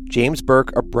 James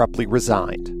Burke abruptly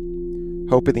resigned,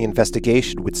 hoping the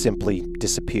investigation would simply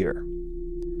disappear.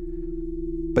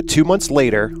 But 2 months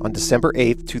later, on December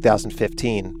 8th,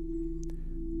 2015,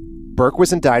 Burke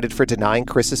was indicted for denying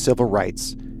Chris's civil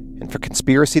rights and for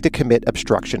conspiracy to commit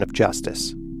obstruction of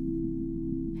justice.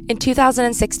 In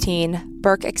 2016,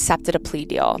 Burke accepted a plea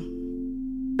deal.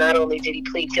 Not only did he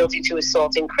plead guilty to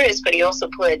assaulting Chris, but he also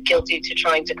pled guilty to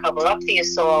trying to cover up the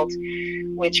assault,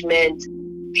 which meant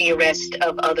the arrest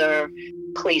of other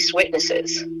police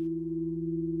witnesses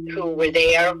who were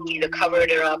there, who either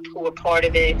covered it up, who were part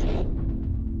of it.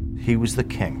 He was the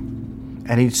king.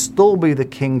 And he'd still be the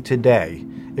king today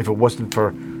if it wasn't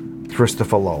for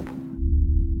Christopher Loeb.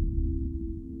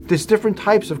 There's different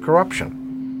types of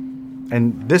corruption.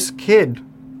 And this kid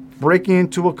breaking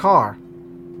into a car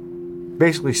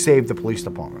basically saved the police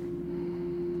department.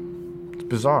 It's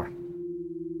bizarre.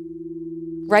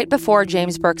 Right before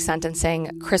James Burke's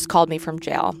sentencing, Chris called me from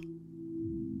jail.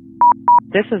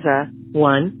 This is a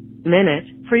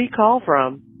 1-minute free call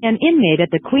from an inmate at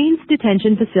the Queens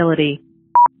Detention Facility.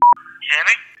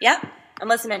 Yep, I'm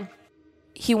listening.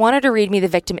 He wanted to read me the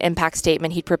victim impact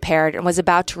statement he'd prepared and was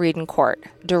about to read in court,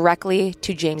 directly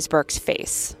to James Burke's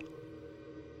face.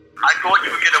 I thought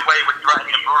you would get away with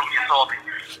threatening and brutally assaulting.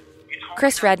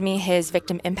 Chris read me his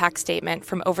victim impact statement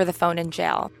from over the phone in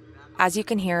jail. As you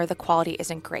can hear, the quality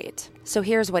isn't great. So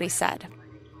here's what he said.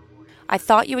 I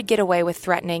thought you would get away with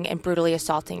threatening and brutally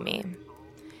assaulting me.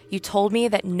 You told me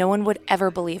that no one would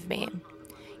ever believe me.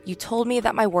 You told me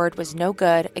that my word was no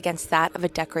good against that of a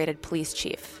decorated police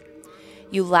chief.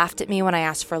 You laughed at me when I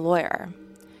asked for a lawyer.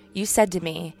 You said to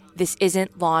me, this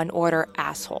isn't law and order,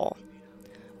 asshole.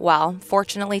 Well,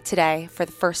 fortunately today, for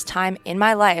the first time in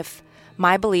my life,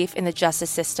 my belief in the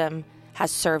justice system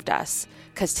has served us.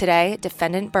 Because today,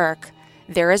 Defendant Burke,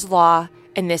 there is law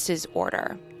and this is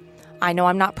order. I know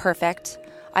I'm not perfect.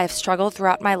 I have struggled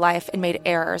throughout my life and made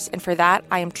errors, and for that,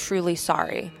 I am truly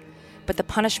sorry. But the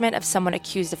punishment of someone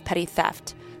accused of petty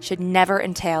theft should never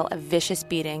entail a vicious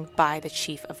beating by the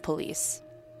chief of police.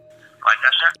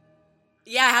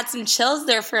 Yeah, I had some chills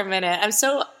there for a minute. I'm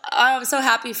so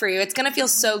happy for you. It's going to feel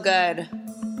so good.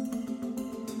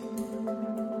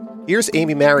 Here's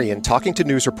Amy Marion talking to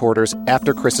news reporters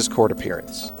after Chris's court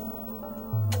appearance.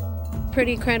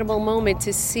 Pretty incredible moment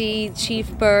to see Chief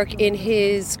Burke in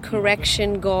his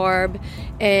correction garb,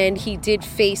 and he did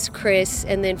face Chris,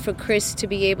 and then for Chris to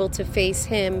be able to face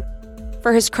him.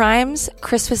 For his crimes,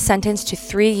 Chris was sentenced to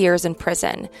 3 years in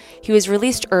prison. He was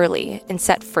released early and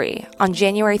set free on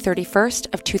January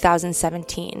 31st of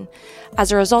 2017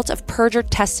 as a result of perjured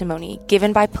testimony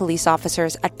given by police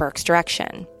officers at Burke's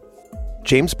direction.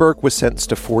 James Burke was sentenced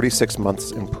to 46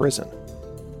 months in prison.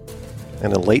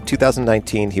 And in late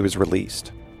 2019, he was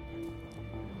released.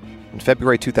 In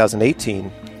February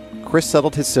 2018, Chris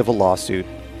settled his civil lawsuit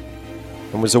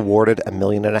and was awarded $1.5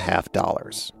 million.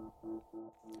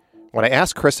 When I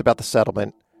asked Chris about the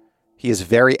settlement, he is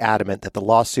very adamant that the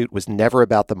lawsuit was never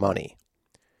about the money.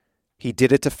 He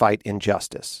did it to fight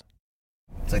injustice.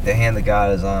 It's like the hand of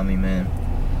God is on me, man.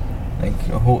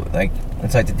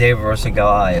 It's like the David versus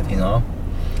Goliath, you know?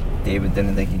 David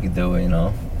didn't think he could do it, you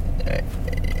know?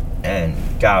 And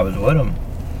God was with him.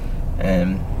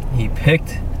 And he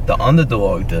picked the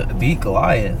underdog to beat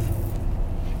Goliath.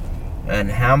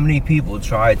 And how many people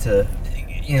tried to,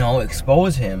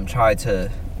 expose him, tried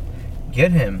to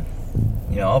get him,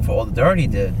 for all the dirt he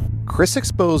did. Chris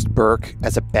exposed Burke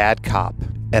as a bad cop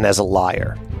and as a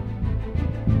liar.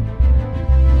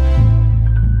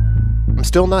 I'm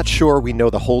still not sure we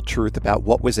know the whole truth about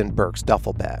what was in Burke's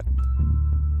duffel bag.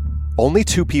 Only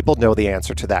 2 people know the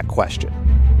answer to that question.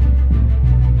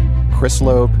 Chris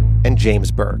Loeb and James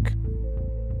Burke.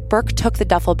 Burke took the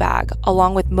duffel bag,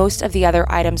 along with most of the other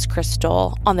items Chris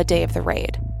stole, on the day of the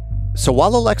raid. So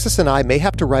while Alexis and I may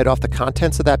have to write off the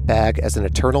contents of that bag as an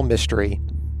eternal mystery,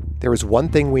 there is one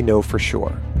thing we know for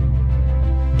sure.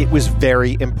 It was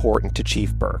very important to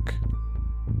Chief Burke.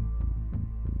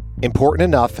 Important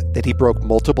enough that he broke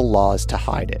multiple laws to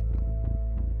hide it.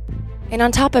 And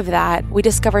on top of that, we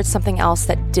discovered something else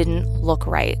that didn't look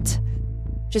right.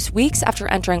 Just weeks after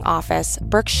entering office,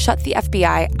 Burke shut the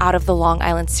FBI out of the Long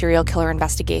Island serial killer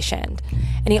investigation,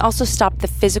 and he also stopped the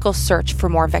physical search for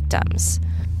more victims.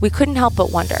 We couldn't help but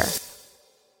wonder,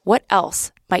 what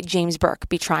else might James Burke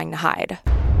be trying to hide?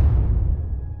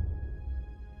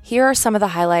 Here are some of the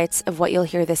highlights of what you'll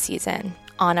hear this season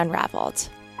on Unraveled.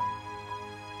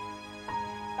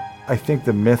 I think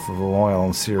the myth of the Long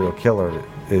Island serial killer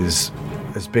is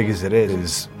as big as it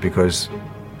is because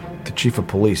the chief of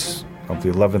police of the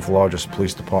 11th largest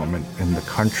police department in the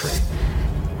country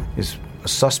is a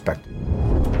suspect.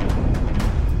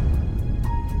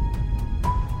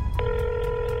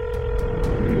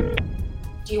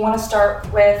 Do you want to start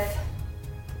with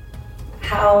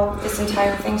how this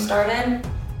entire thing started?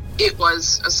 It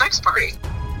was a sex party.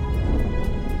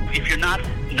 If you're not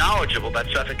knowledgeable about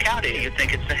Suffolk County, you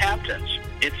think it's the Hamptons.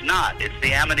 It's not. It's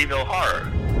the Amityville Horror.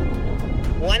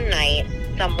 One night,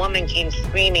 some woman came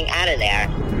screaming out of there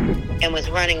and was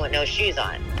running with no shoes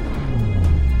on.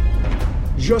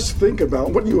 Just think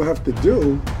about what you have to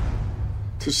do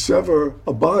to sever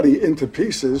a body into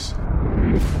pieces.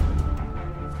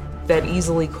 That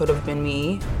easily could have been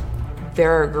me.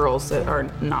 There are girls that are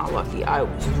not lucky. I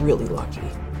was really lucky.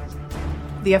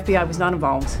 The FBI was not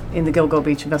involved in the Gilgo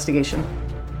Beach investigation.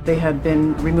 They had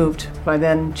been removed by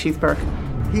then Chief Burke.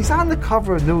 He's on the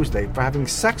cover of Newsday for having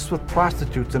sex with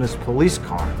prostitutes in his police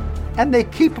car, and they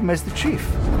keep him as the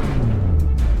chief.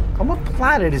 On what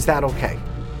planet is that okay?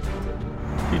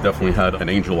 He definitely had an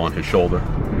angel on his shoulder.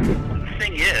 The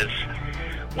thing is,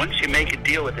 once you make a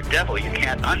deal with the devil, you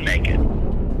can't unmake it.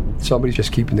 Somebody's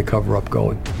just keeping the cover-up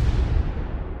going.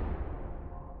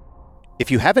 If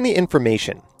you have any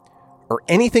information or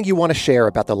anything you want to share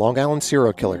about the Long Island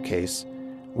serial killer case,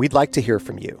 we'd like to hear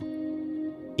from you.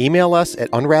 Email us at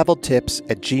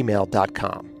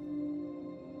unraveledtips@gmail.com.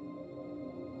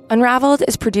 Unraveled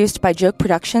is produced by Joke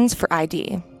Productions for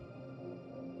ID.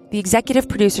 The executive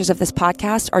producers of this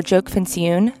podcast are Joke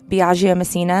Fincione, Biagio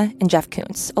Messina, and Jeff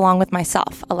Kuntz, along with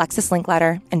myself, Alexis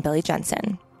Linkletter, and Billy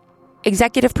Jensen.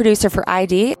 Executive producer for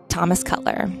ID, Thomas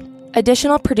Cutler.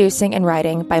 Additional producing and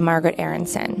writing by Margaret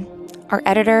Aronson. Our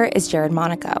editor is Jared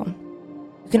Monaco.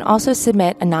 You can also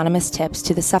submit anonymous tips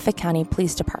to the Suffolk County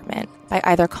Police Department by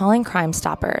either calling Crime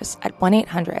Stoppers at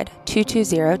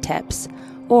 1-800-220-TIPS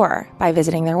or by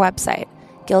visiting their website,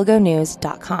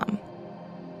 gilgonews.com.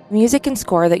 The music and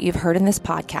score that you've heard in this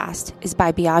podcast is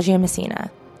by Biagio Messina,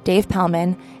 Dave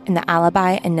Pellman, and the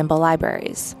Alibi and Nimble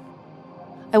Libraries.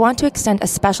 I want to extend a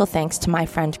special thanks to my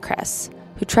friend Chris,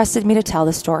 who trusted me to tell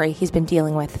the story he's been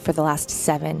dealing with for the last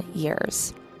 7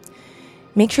 years.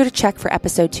 Make sure to check for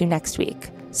episode 2 next week.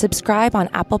 Subscribe on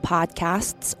Apple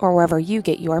Podcasts or wherever you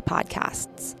get your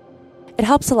podcasts. It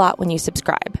helps a lot when you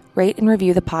subscribe, rate and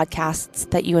review the podcasts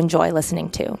that you enjoy listening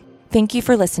to. Thank you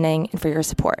for listening and for your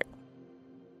support.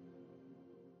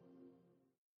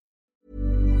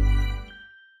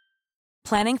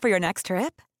 Planning for your next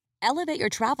trip? Elevate your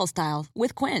travel style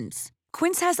with Quince.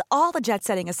 Quince has all the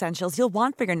jet-setting essentials you'll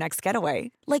want for your next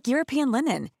getaway, like European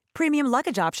linen, premium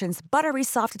luggage options, buttery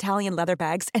soft Italian leather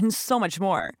bags, and so much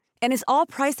more. And is all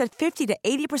priced at 50 to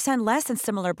 80% less than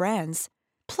similar brands.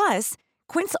 Plus,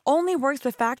 Quince only works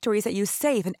with factories that use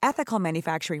safe and ethical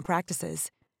manufacturing practices.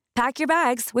 Pack your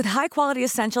bags with high-quality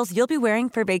essentials you'll be wearing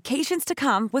for vacations to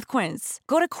come with Quince.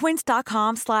 Go to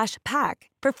quince.com/pack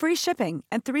for free shipping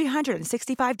and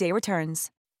 365-day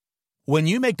returns. When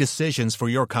you make decisions for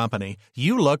your company,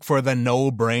 you look for the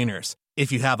no-brainers.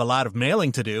 If you have a lot of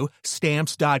mailing to do,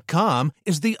 Stamps.com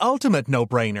is the ultimate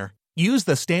no-brainer. Use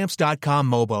the Stamps.com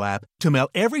mobile app to mail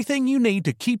everything you need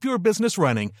to keep your business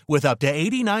running with up to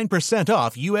 89%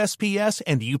 off USPS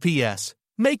and UPS.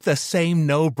 Make the same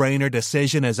no-brainer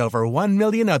decision as over 1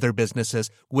 million other businesses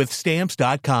with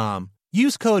Stamps.com.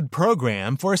 Use code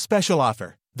PROGRAM for a special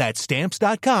offer. That's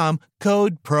Stamps.com,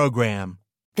 code PROGRAM.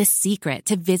 The secret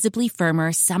to visibly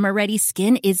firmer, summer-ready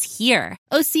skin is here.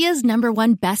 Osea's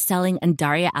 #1 best-selling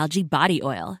Undaria Algae Body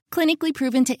Oil. Clinically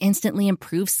proven to instantly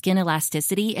improve skin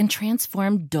elasticity and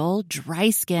transform dull,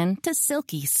 dry skin to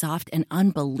silky, soft, and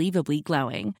unbelievably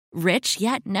glowing. Rich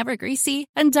yet never greasy,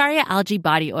 Undaria Algae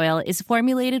Body Oil is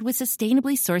formulated with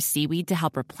sustainably sourced seaweed to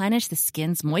help replenish the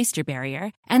skin's moisture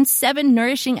barrier and 7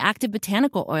 nourishing active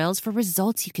botanical oils for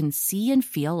results you can see and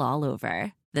feel all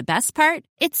over. The best part?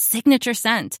 It's signature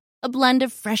scent. A blend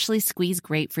of freshly squeezed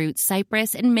grapefruit,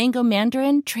 cypress, and mango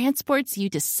mandarin transports you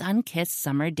to sun-kissed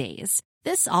summer days.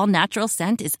 This all-natural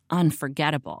scent is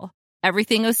unforgettable.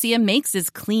 Everything Osea makes is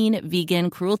clean, vegan,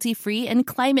 cruelty-free, and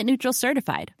climate-neutral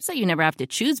certified, so you never have to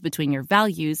choose between your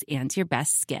values and your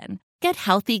best skin. Get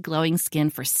healthy, glowing skin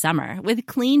for summer with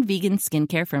clean, vegan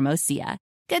skincare from Osea.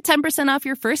 Get 10% off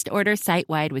your first order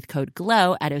site-wide with code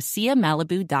GLOW at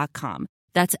OseaMalibu.com.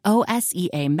 That's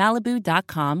OSEA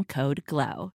Malibu.com, code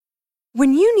GLOW.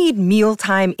 When you need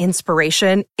mealtime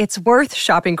inspiration, it's worth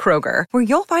shopping Kroger, where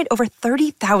you'll find over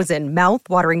 30,000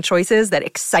 mouth-watering choices that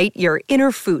excite your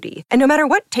inner foodie. And no matter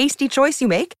what tasty choice you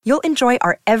make, you'll enjoy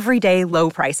our everyday low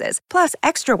prices, plus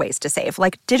extra ways to save,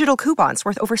 like digital coupons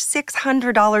worth over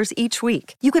 $600 each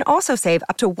week. You can also save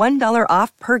up to $1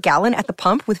 off per gallon at the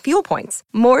pump with fuel points.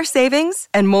 More savings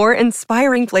and more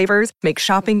inspiring flavors make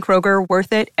shopping Kroger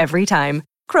worth it every time.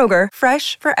 Kroger,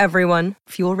 fresh for everyone.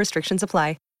 Fuel restrictions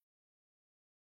apply.